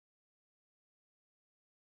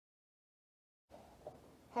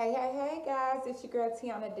Hey guys, it's your girl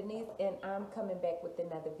Tiana Denise and I'm coming back with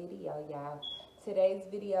another video, y'all. Today's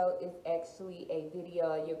video is actually a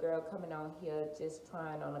video of your girl coming on here just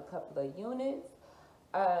trying on a couple of units.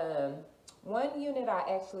 Um, One unit I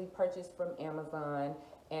actually purchased from Amazon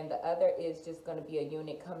and the other is just going to be a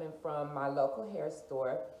unit coming from my local hair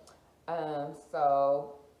store.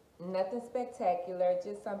 So nothing spectacular,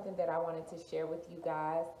 just something that I wanted to share with you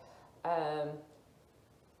guys.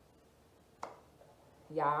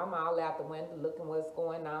 Yeah, I'm all out the window looking what's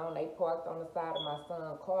going on. They parked on the side of my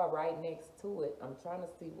son's car right next to it. I'm trying to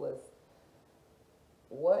see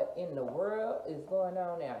what in the world is going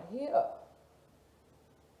on out here.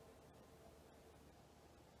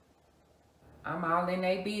 I'm all in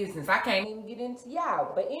their business. I can't even get into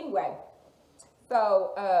y'all. But anyway,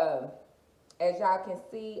 so as y'all can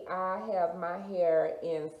see, I have my hair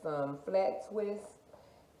in some flat twists.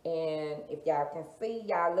 And if y'all can see,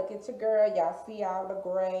 y'all look at your girl, y'all see all the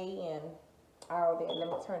gray and all that. Let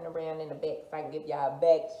me turn around in the back so I can give y'all a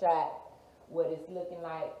back shot what it's looking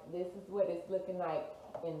like. This is what it's looking like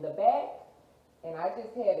in the back. And I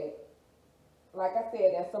just had it, like I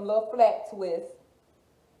said, in some little flat twists.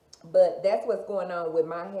 But that's what's going on with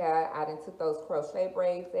my hair. I done took those crochet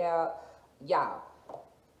braids out. Y'all,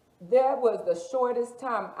 that was the shortest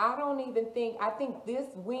time. I think this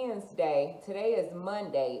Wednesday, today is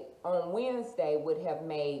Monday, on Wednesday would have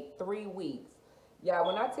made 3 weeks. Y'all,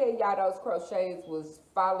 when I tell y'all those crochets was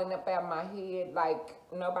falling up out my head like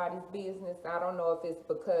nobody's business, I don't know if it's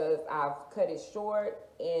because I've cut it short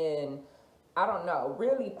and I don't know.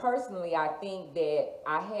 Really, personally, I think that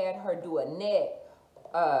I had her do a net,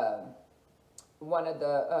 one of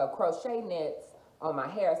the crochet nets on my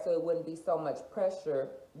hair so it wouldn't be so much pressure,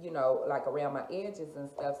 you know, like around my edges and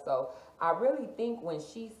stuff. So I really think when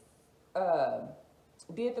she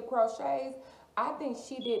did the crochets, I think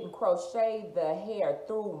she didn't crochet the hair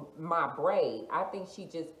through my braid. I think she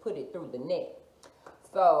just put it through the net.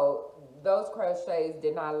 So those crochets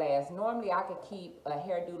did not last. Normally I could keep a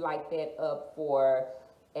hairdo like that up for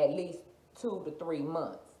at least 2 to 3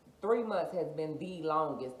 months. 3 months has been the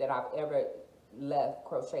longest that I've ever left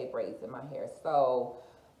crochet braids in my hair. So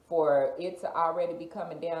for it to already be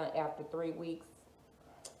coming down after 3 weeks,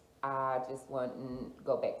 I just want to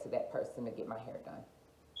go back to that person to get my hair done.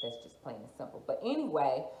 That's just plain and simple. But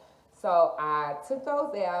anyway, so I took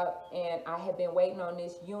those out and I had been waiting on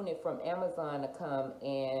this unit from Amazon to come,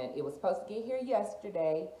 and it was supposed to get here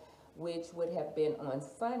yesterday, which would have been on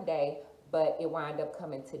Sunday, but it wound up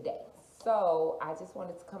coming today. So I just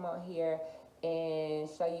wanted to come on here and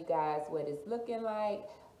show you guys what it's looking like.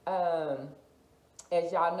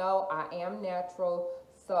 As y'all know, I am natural,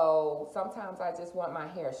 so sometimes I just want my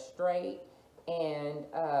hair straight and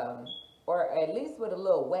or at least with a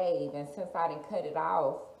little wave. And since I didn't cut it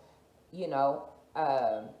off, you know,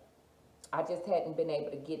 I just hadn't been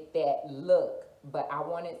able to get that look. But I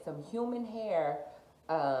wanted some human hair,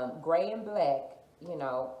 gray and black, you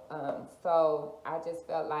know. So I just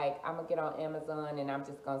felt like I'm gonna get on Amazon and I'm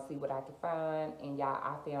just gonna see what I can find. And y'all,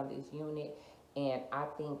 I found this unit and I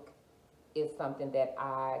think it's something that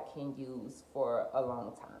I can use for a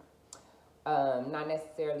long time. Not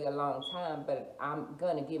necessarily a long time, but I'm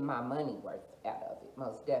gonna get my money worth out of it,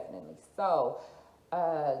 most definitely. So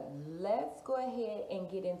let's go ahead and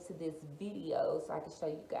get into this video so I can show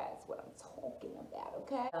you guys what I'm talking about,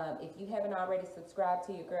 okay? If you haven't already subscribed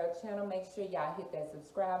to your girl channel, make sure y'all hit that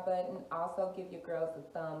subscribe button. Also give your girls a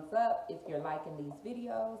thumbs up if you're liking these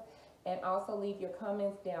videos, and also leave your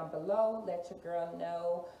comments down below. Let your girl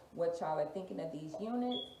know what y'all are thinking of these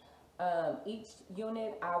units. Each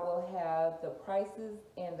unit, I will have the prices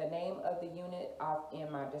and the name of the unit off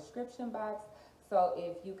in my description box. So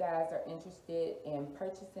if you guys are interested in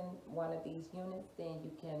purchasing one of these units, then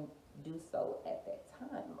you can do so at that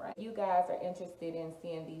time, right? If you guys are interested in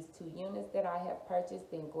seeing these 2 units that I have purchased,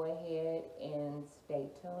 then go ahead and stay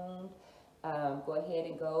tuned. Go ahead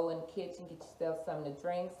and go in the kitchen, get yourself something to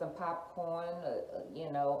drink, some popcorn,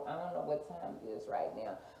 you know, I don't know what time it is right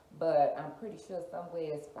now, but I'm pretty sure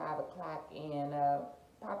somewhere it's 5 o'clock, and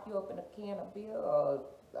pop you open a can of beer or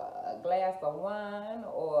a glass of wine,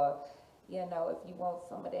 or, you know, if you want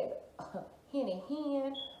some of that henny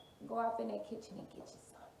hen, go off in that kitchen and get you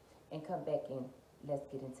some, and come back and let's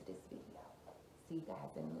get into this video. See you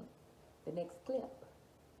guys in the next clip.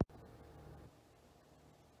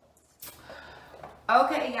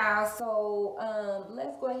 Okay, y'all, so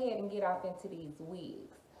let's go ahead and get off into these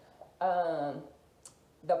wigs.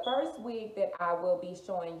 The first wig that I will be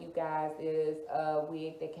showing you guys is a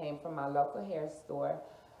wig that came from my local hair store.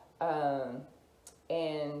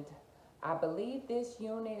 And I believe this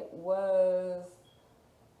unit was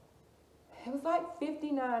It was like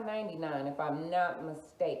 $59.99 if I'm not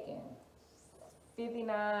mistaken.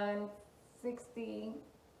 59, 60,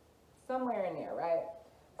 somewhere in there, right?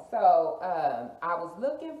 So I was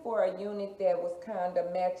looking for a unit that was kind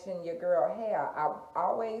of matching your girl hair. I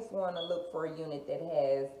always want to look for a unit that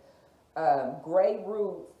has gray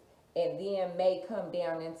roots and then may come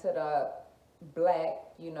down into the black,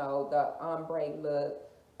 you know, the ombre look,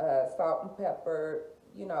 salt and pepper,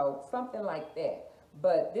 you know, something like that.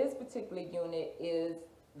 But this particular unit is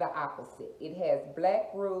the opposite. It has black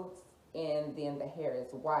roots and then the hair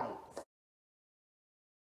is white.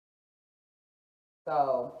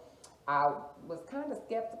 So I was kind of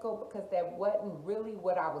skeptical because that wasn't really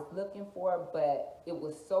what I was looking for, but it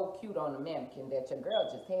was so cute on the mannequin that your girl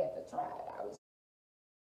just had to try it. I was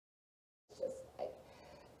just like,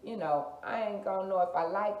 you know, I ain't gonna know if I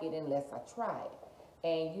like it unless I try it.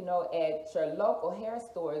 And you know, at your local hair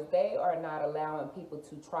stores, they are not allowing people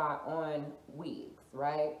to try on wigs,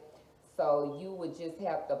 right? So you would just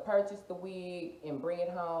have to purchase the wig and bring it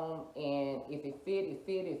home, and if it fit, it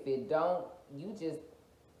fit. If it don't, you just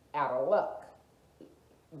out of luck,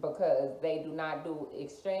 because they do not do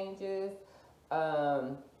exchanges,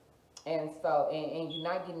 and so and you're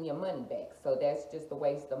not getting your money back. So that's just a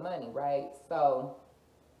waste of money, right? So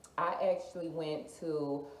I actually went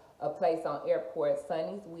to a place on Airport,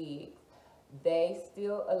 Sunny Wigs. They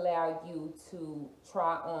still allow you to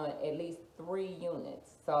try on at least 3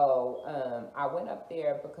 units. So I went up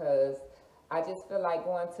there because I just feel like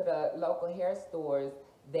going to the local hair stores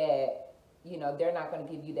that, you know, they're not going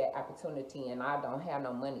to give you that opportunity, and I don't have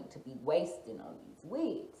no money to be wasting on these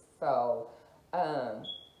wigs. So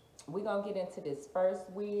we're going to get into this first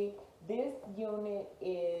wig. This unit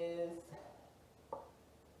is,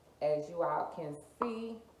 as you all can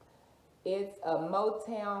see, it's a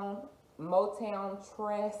Motown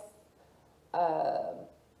Tress.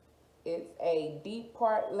 It's a deep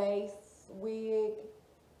part lace wig,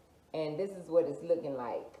 and this is what it's looking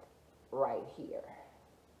like right here.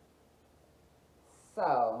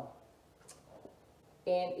 So,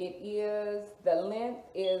 and it is, the length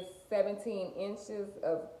is 17 inches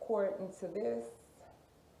according to this.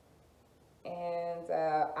 And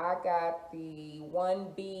I got the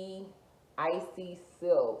 1B Icy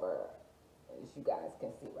Silver, as you guys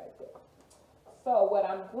can see right there. So what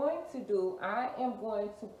I'm going to do, I am going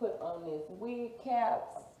to put on this wig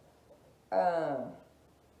caps. I'm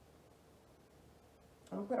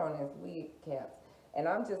gonna put on this wig caps, and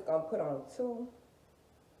I'm just gonna put on 2,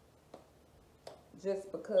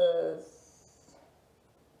 just because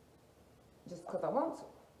I want to.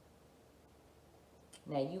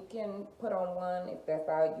 Now you can put on 1 if that's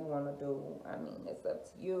all you want to do. I mean, it's up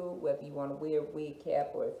to you whether you want to wear a wig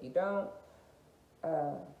cap or if you don't.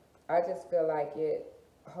 I just feel like it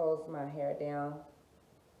holds my hair down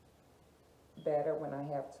better when I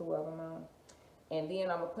have 2 of them on. And then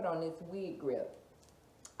I'm gonna put on this wig grip.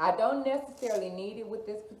 I don't necessarily need it with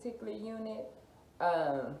this particular unit.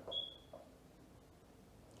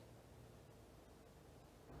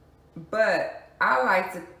 But I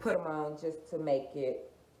like to put them on just to make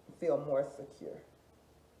it feel more secure.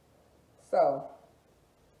 So,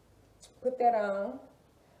 put that on,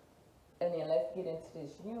 and then let's get into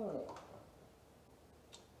this unit.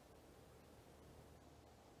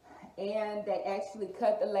 And they actually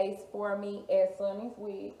cut the lace for me at Sunny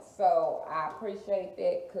Wigs, so I appreciate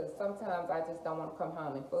that, because sometimes I just don't want to come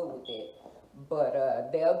home and fool with it.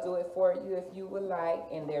 But they'll do it for you if you would like,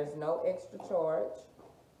 and there's no extra charge.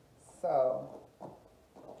 So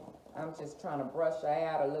I'm just trying to brush her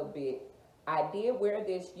out a little bit. I did wear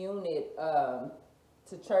this unit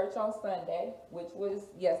to church on Sunday, which was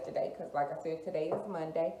yesterday, because like I said, today is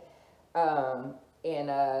Monday.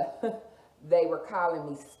 They were calling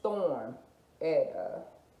me Storm at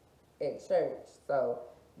church. So,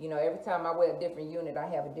 you know, every time I wear a different unit, I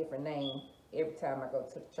have a different name every time I go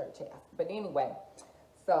to the church house. But anyway,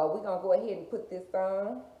 so we're going to go ahead and put this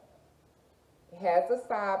on. It has a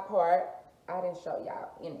side part. I didn't show y'all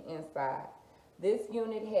in the inside. This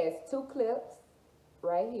unit has 2 clips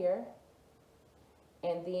right here.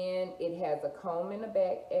 And then it has a comb in the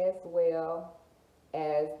back as well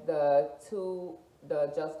as the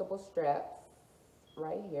adjustable straps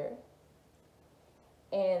right here.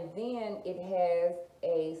 And then it has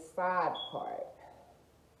a side part.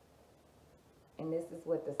 And this is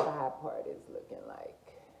what the side part is looking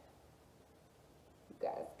like. You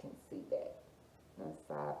guys can see that. The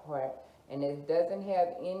side part. And it doesn't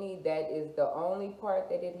have any, that is the only part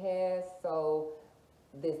that it has. So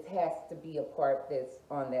this has to be a part that's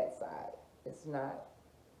on that side. It's not,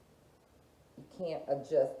 you can't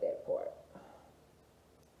adjust that part.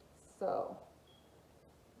 So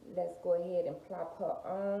Let's go ahead and plop her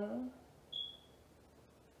on.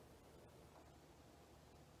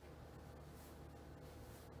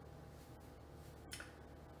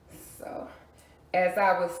 So, as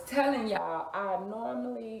I was telling y'all, I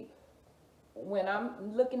normally, when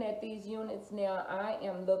I'm looking at these units now, I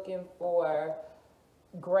am looking for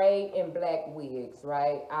gray and black wigs,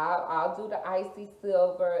 right? I'll do the Icy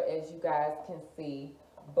Silver, as you guys can see,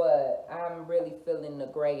 but I'm really feeling the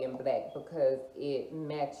gray and black because it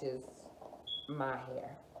matches my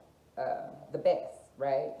hair the best,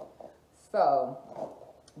 right? So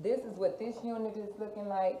this is what this unit is looking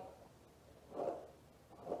like.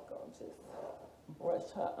 Go just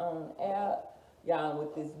brush her on out. Y'all,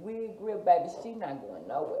 with this wig grip, baby, she not going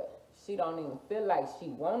nowhere. She don't even feel like she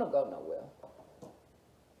wanna go nowhere.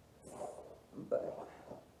 But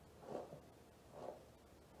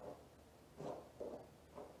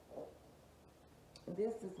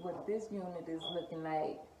this is what this unit is looking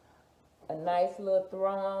like. A nice little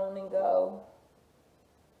throw on and go.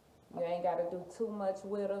 You ain't gotta do too much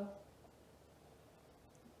with her.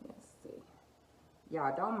 Let's see.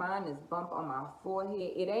 Y'all, don't mind this bump on my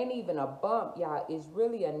forehead. It ain't even a bump, y'all. It's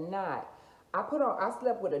really a knot. I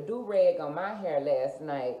slept with a do-rag on my hair last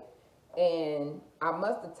night, and I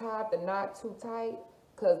must have tied the knot too tight,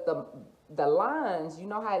 because the lines, you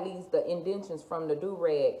know how it leaves the indentions from the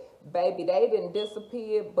do-rag, baby, they didn't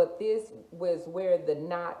disappear, but this was where the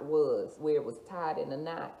knot was, where it was tied in a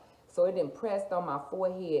knot. So it impressed on my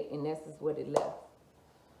forehead, and this is what it left.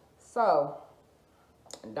 So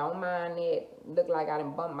don't mind it. Look like I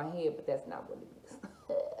done bumped my head, but that's not what it is.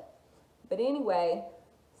 But anyway,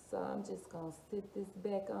 so I'm just gonna sit this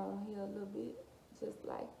back on here a little bit, just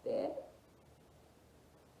like that.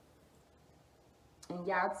 And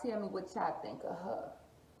y'all tell me what y'all think of her.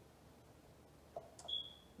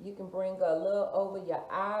 You can bring her a little over your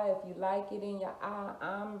eye if you like it in your eye.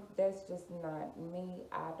 That's just not me.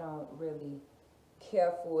 I don't really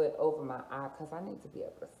care for it over my eye because I need to be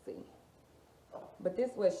able to see. But this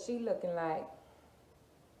is what she looking like.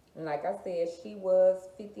 And like I said, she was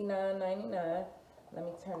 $59.99. Let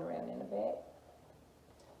me turn around in the back.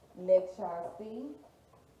 Let y'all see.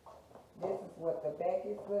 This is what the back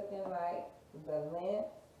is looking like. The length,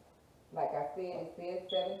 like I said, it says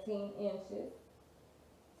 17 inches.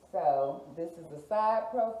 So this is the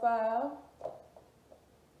side profile.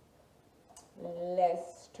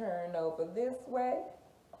 Let's turn over this way.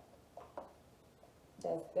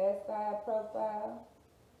 That's that side profile.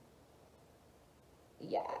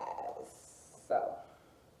 Yes. So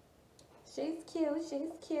she's cute.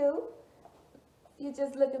 She's cute. You're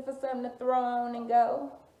just looking for something to throw on and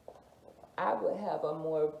go. I would have a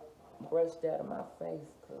more brushed out of my face,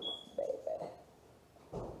 cause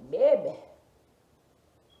baby.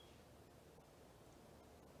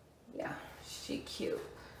 Yeah, she cute.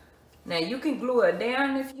 Now you can glue her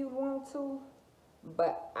down if you want to,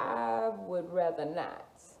 but I would rather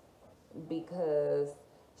not, because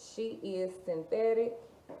she is synthetic,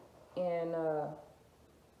 and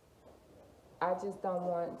I just don't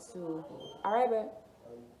want to. All right, babe.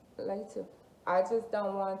 Later. I just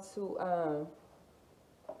don't want to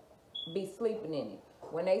be sleeping in it.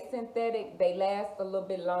 When they synthetic, they last a little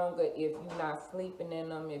bit longer if you're not sleeping in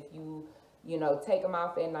them, if you know, take them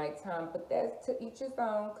off at nighttime. But that's to each his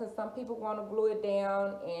own, because some people want to glue it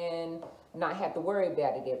down and not have to worry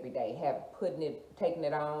about it every day, taking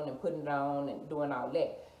it on and putting it on and doing all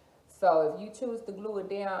that. So if you choose to glue it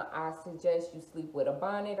down, I suggest you sleep with a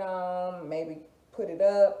bonnet on, maybe put it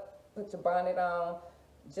up, put your bonnet on.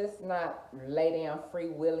 Just not lay down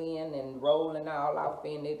free-wheeling and rolling all off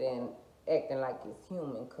in it and acting like it's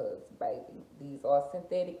human, because, baby, these are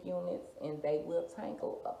synthetic units and they will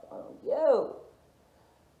tangle up on you.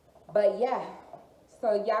 But, yeah,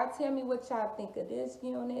 so y'all tell me what y'all think of this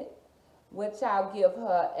unit. What y'all give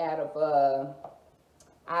her out of,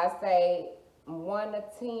 I say 1 to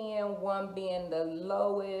 10, 1 being the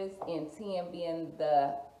lowest and 10 being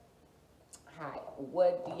the high.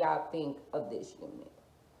 What do y'all think of this unit?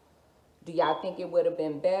 Do y'all think it would have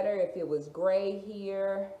been better if it was gray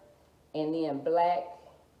here and then black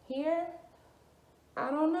here?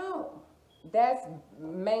 I don't know. That's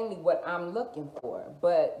mainly what I'm looking for.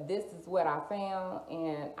 But this is what I found,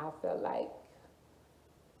 and I felt like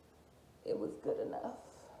it was good enough.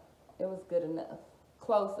 It was good enough.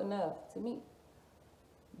 Close enough to me.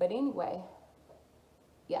 But anyway,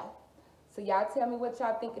 yeah. So y'all tell me what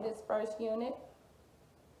y'all think of this first unit.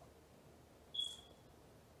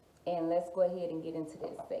 And let's go ahead and get into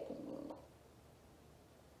this second unit.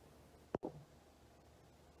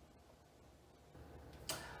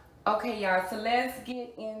 Okay, y'all, so let's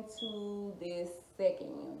get into this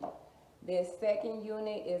second unit. This second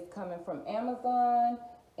unit is coming from Amazon,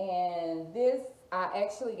 and this, I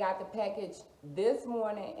actually got the package this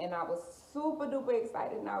morning, and I was super duper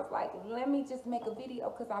excited, and I was like, let me just make a video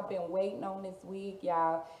because I've been waiting on this wig,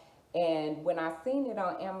 y'all. And when I seen it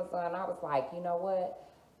on Amazon, I was like, you know what?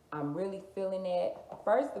 I'm really feeling it.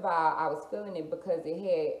 First of all, I was feeling it because it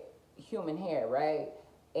had human hair, right?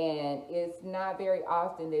 And it's not very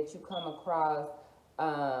often that you come across,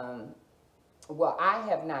 well, I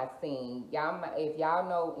have not seen, y'all, if y'all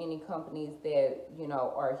know any companies that, you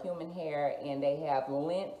know, are human hair and they have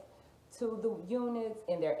length to the units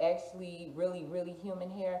and they're actually really, really human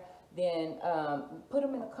hair, then put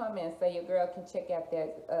them in the comments so your girl can check out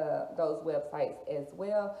that those websites as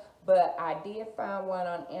well. But I did find one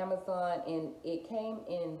on Amazon, and it came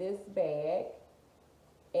in this bag,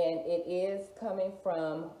 and it is coming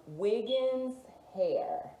from Wiggins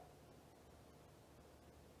Hair.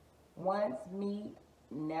 Once meet,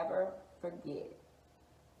 never forget.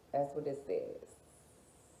 That's what it says.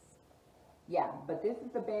 Yeah, but this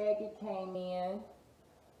is the bag it came in.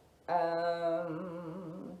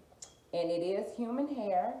 And it is human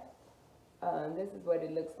hair. This is what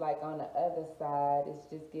it looks like on the other side. It's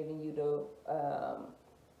just giving you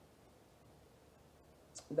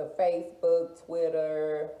the Facebook,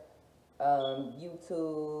 Twitter,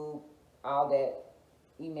 YouTube, all that,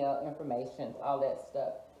 email information, all that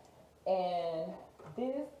stuff. And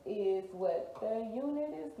this is what the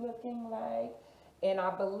unit is looking like. And I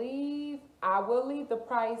believe I will leave the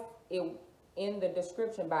price in the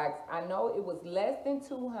description box. I know it was less than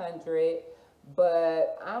 200,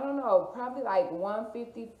 but I don't know, probably like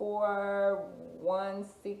 154,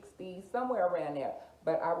 160, somewhere around there.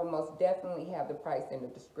 But I will most definitely have the price in the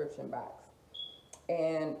description box.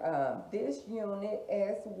 And this unit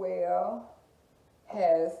as well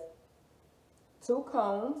has 2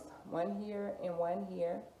 combs, one here and one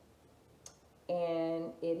here.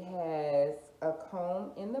 And it has a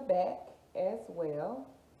comb in the back as well,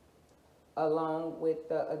 along with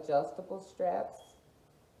the adjustable straps.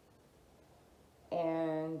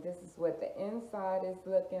 And this is what the inside is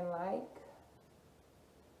looking like.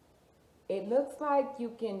 It looks like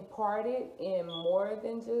you can part it in more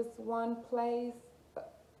than just one place,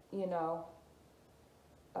 you know.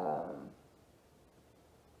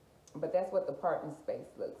 But that's what the parting space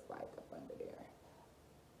looks like up under there.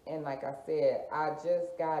 And like I said, I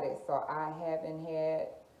just got it, so I haven't had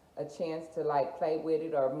a chance to like play with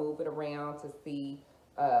it or move it around to see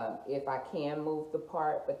if I can move the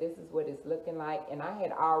part. But this is what it's looking like. And I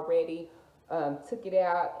had already took it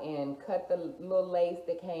out and cut the little lace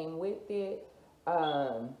that came with it.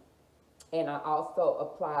 And I also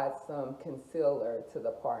applied some concealer to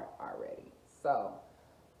the part already. So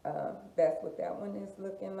that's what that one is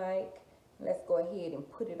looking like. Let's go ahead and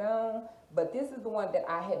put it on. But this is the one that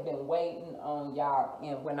I had been waiting on, y'all.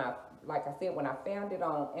 And when I, like I said, when I found it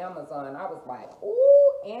on Amazon, I was like,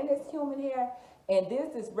 ooh, and it's human hair. And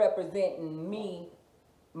this is representing me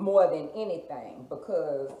more than anything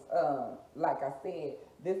because, like I said,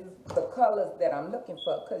 this is the colors that I'm looking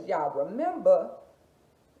for. Because y'all remember,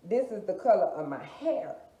 this is the color of my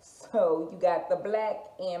hair. So you got the black,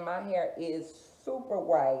 and my hair is super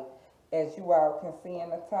white, as you all can see in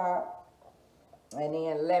the top. And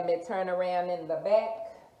then let me turn around in the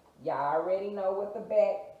back. Y'all already know what the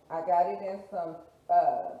back, I got it in some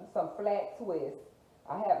flat twists.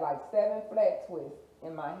 I have like 7 flat twists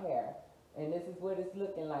in my hair. And this is what it's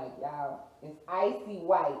looking like, y'all. It's icy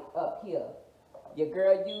white up here. Your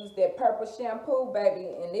girl used that purple shampoo, baby,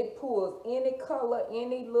 and it pulls any color,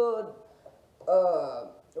 any little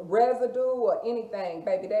residue or anything,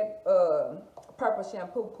 baby. That purple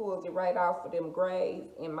shampoo pulls it right off of them grays,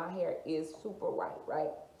 and my hair is super white,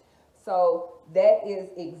 right? So that is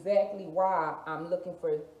exactly why I'm looking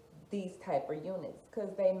for these type of units,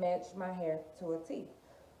 because they match my hair to a T.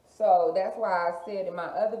 So that's why I said in my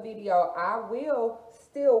other video, I will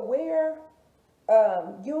still wear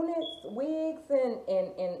units, wigs,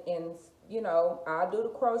 and you know, I'll do the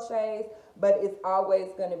crochets, but it's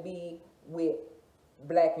always going to be with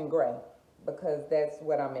black and gray, because that's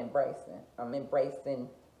what I'm embracing. I'm embracing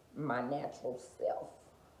my natural self.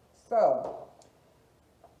 So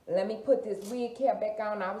let me put this wig cap back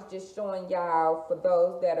on. I was just showing y'all, for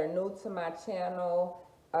those that are new to my channel,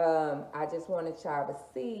 I just wanted y'all to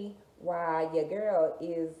see why your girl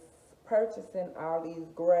is purchasing all these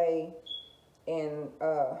gray and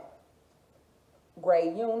gray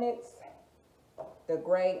units. The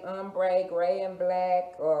gray ombre, gray and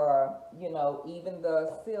black, or, you know, even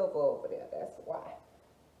the silver over there. That's why.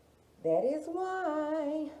 That is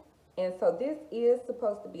why. And so this is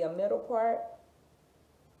supposed to be a middle part.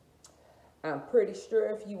 I'm pretty sure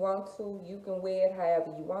if you want to, you can wear it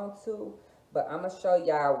however you want to. But I'm going to show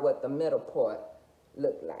y'all what the middle part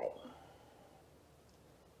look like.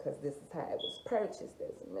 Because this is how it was purchased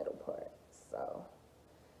as a middle part. So,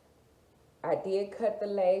 I did cut the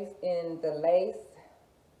lace, and the lace,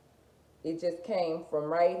 it just came from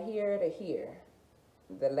right here to here,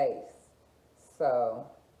 the lace. So,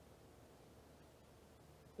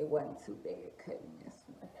 it wasn't too bad cutting this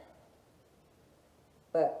one.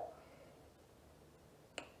 But,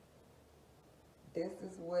 this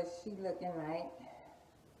is what she looking like.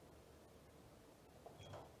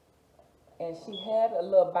 And she had a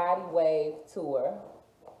little body wave to her.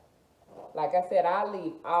 Like I said, I'll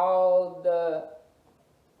leave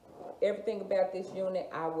everything about this unit,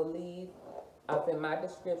 I will leave up in my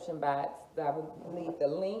description box. I will leave the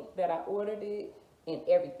link that I ordered it and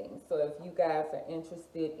everything. So if you guys are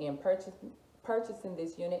interested in purchasing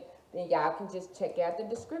this unit, then y'all can just check out the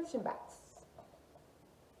description box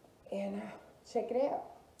and check it out.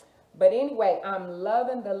 But anyway, I'm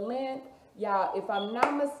loving the length. Y'all, if I'm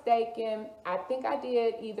not mistaken, I think I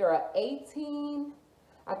did either an 18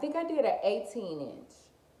 inch.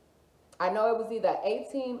 I know it was either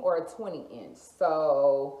 18 or a 20 inch.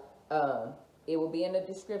 So it will be in the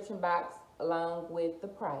description box along with the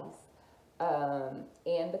price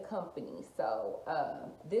and the company. So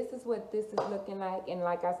this is what this is looking like. And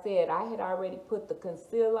like I said, I had already put the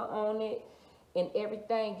concealer on it and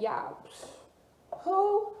everything. Y'all,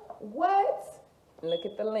 who, what? Look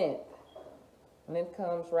at the length. Length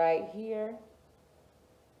comes right here.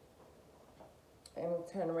 Let me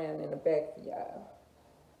turn around in the back for y'all.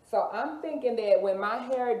 So I'm thinking that when my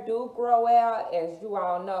hair do grow out, as you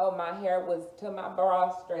all know, my hair was to my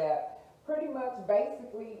bra strap. Pretty much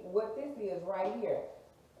basically what this is right here.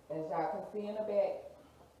 As y'all can see in the back.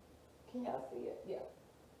 Can y'all see it? Yeah.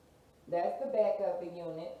 That's the back of the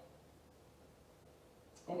unit.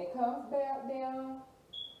 And it comes back down.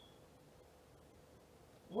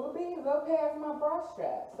 Will be a little past my bra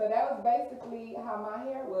strap. So that was basically how my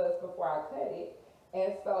hair was before I cut it.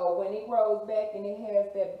 And so when it grows back and it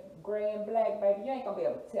has that gray and black, baby, you ain't gonna be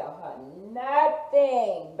able to tell her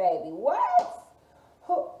nothing, baby. What?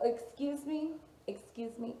 Who, excuse me?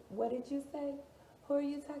 Excuse me? What did you say? Who are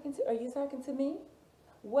you talking to? Are you talking to me?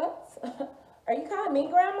 What? Are you calling me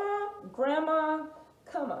grandma? Grandma,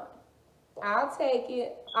 come on. I'll take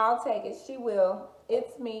it. I'll take it. She will.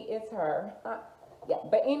 It's me. It's her. Yeah,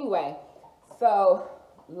 but anyway, so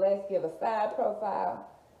let's give a side profile.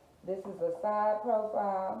 This is a side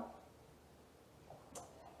profile.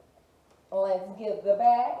 Let's give the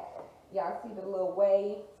back. Y'all see the little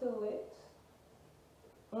wave to it.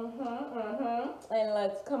 And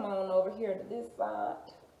let's come on over here to this side.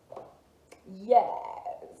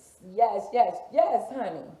 Yes, yes, yes, yes,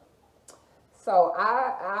 honey. So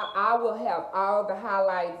I will have all the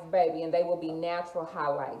highlights, baby, and they will be natural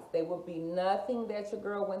highlights. They will be nothing that your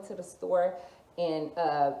girl went to the store and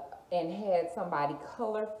had somebody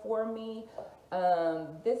color for me.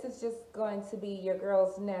 This is just going to be your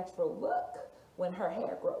girl's natural look when her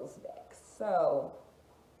hair grows back. So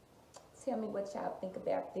tell me what y'all think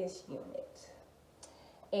about this unit.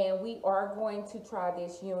 And we are going to try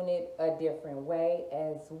this unit a different way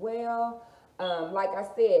as well. Like I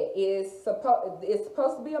said, it's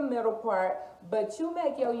supposed to be a middle part, but you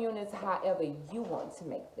make your units however you want to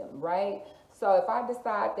make them, right? So if I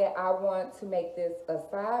decide that I want to make this a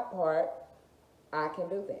side part, I can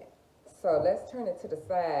do that. So let's turn it to the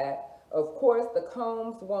side. Of course, the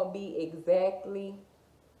combs won't be exactly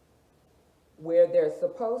where they're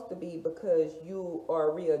supposed to be because you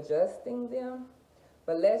are readjusting them.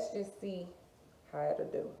 But let's just see how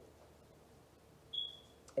it'll do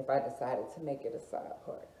if I decided to make it a side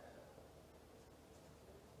part.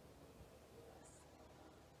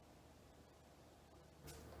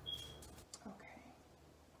 Okay.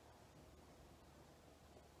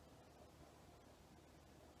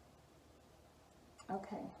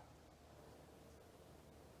 Okay.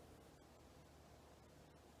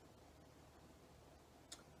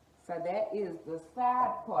 So that is the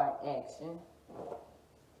side part action.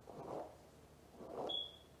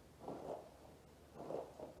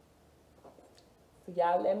 So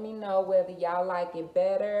y'all let me know whether y'all like it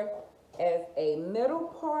better as a middle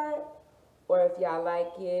part or if y'all like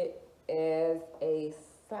it as a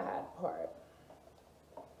side part.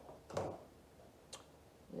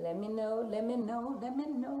 Let me know, let me know, let me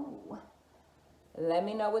know. Let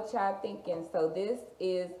me know what y'all thinking. So this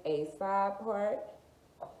is a side part.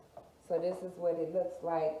 So this is what it looks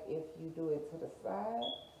like if you do it to the side.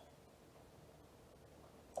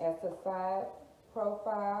 That's the side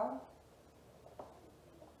profile.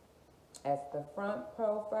 That's the front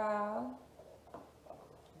profile.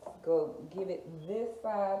 go give it this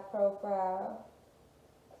side profile.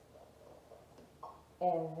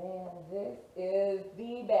 And then this is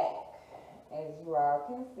the back, as you all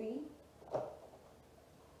can see.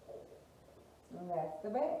 And that's the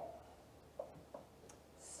back.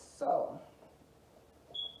 So,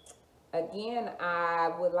 again, I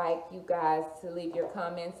would like you guys to leave your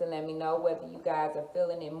comments and let me know whether you guys are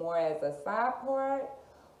feeling it more as a side part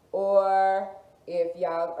or if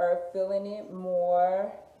y'all are feeling it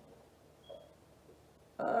more,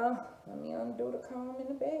 let me undo the comb in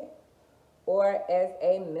the back, or as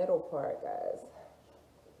a middle part, guys.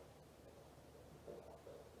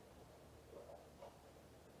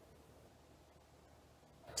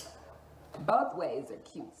 Both ways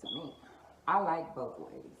are cute to me. I like both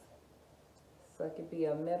ways. So it could be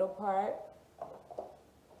a middle part,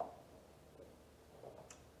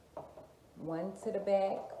 one to the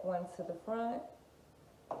back, one to the front,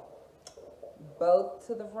 both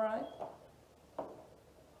to the front,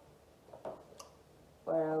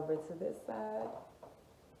 or over to this side.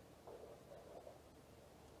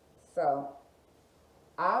 So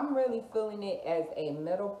I'm really feeling it as a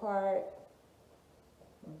middle part,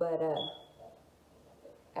 but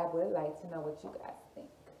I would like to know what you guys think.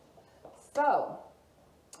 So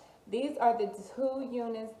these are the 2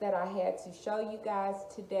 units that I had to show you guys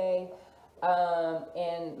today.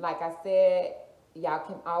 And like I said, y'all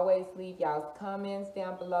can always leave y'all's comments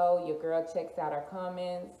down below. Your girl checks out her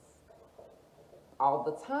comments all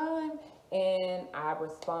the time, and I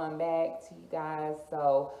respond back to you guys.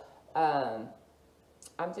 So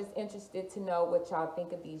I'm just interested to know what y'all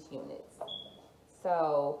think of these units.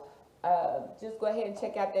 So just go ahead and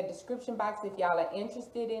check out that description box if y'all are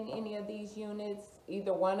interested in any of these units,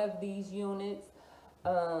 either one of these units.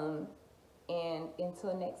 And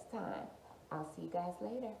until next time, I'll see you guys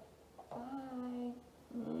later. Bye.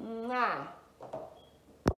 Mwah.